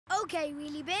OK,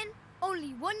 Wheelie Bin.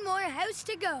 Only one more house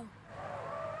to go.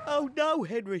 Oh no,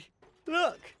 Henry.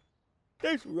 Look.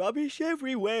 There's rubbish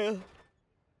everywhere.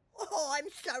 Oh, I'm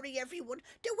sorry, everyone.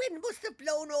 The wind must have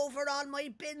blown over all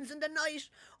my bins in the night.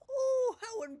 Oh,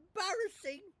 how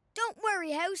embarrassing. Don't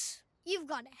worry, House. You've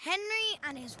got Henry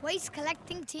and his waste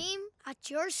collecting team at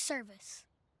your service.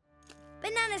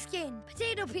 Banana skin,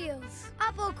 potato peels,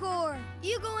 apple core.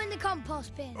 You go in the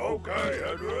compost bin. Okay,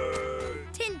 Henry.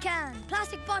 Tin can,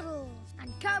 plastic bottles,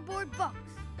 and cardboard box.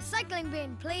 Recycling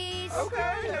bin, please.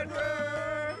 Okay, Henry.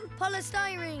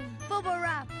 Polystyrene, bubble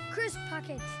wrap, crisp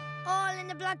packets. All in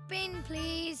the black bin,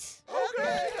 please.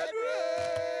 Okay,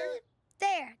 Henry.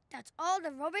 There, that's all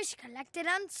the rubbish collected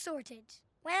and sorted.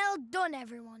 Well done,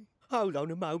 everyone. Hold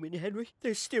on a moment, Henry.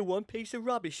 There's still one piece of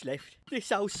rubbish left. This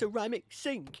old ceramic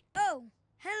sink. Oh,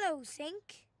 hello,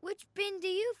 sink. Which bin do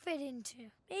you fit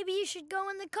into? Maybe you should go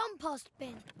in the compost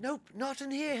bin. Nope, not in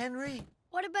here, Henry.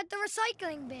 What about the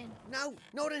recycling bin? No,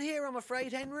 not in here, I'm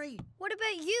afraid, Henry. What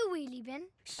about you, Wheelie Bin?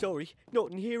 Sorry,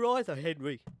 not in here either,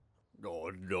 Henry.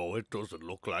 Oh, no, it doesn't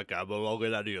look like I belong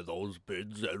in any of those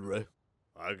bins, Henry.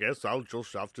 I guess I'll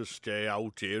just have to stay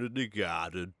out here in the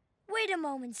garden. Wait a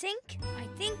moment, Sink. I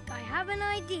think I have an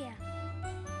idea.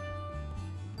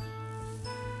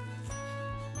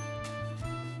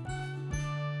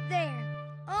 There,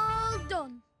 all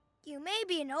done. You may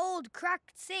be an old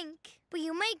cracked sink, but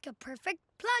you make a perfect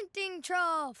planting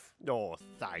trough. Oh,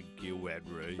 thank you,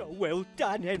 Henry. Oh, well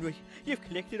done, Henry. You've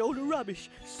collected all the rubbish,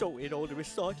 sorted all the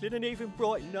recycling, and even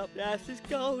brightened up the house's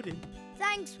garden.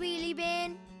 Thanks, Wheelie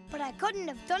Bin. But I couldn't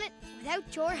have done it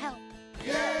without your help.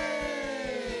 Yay!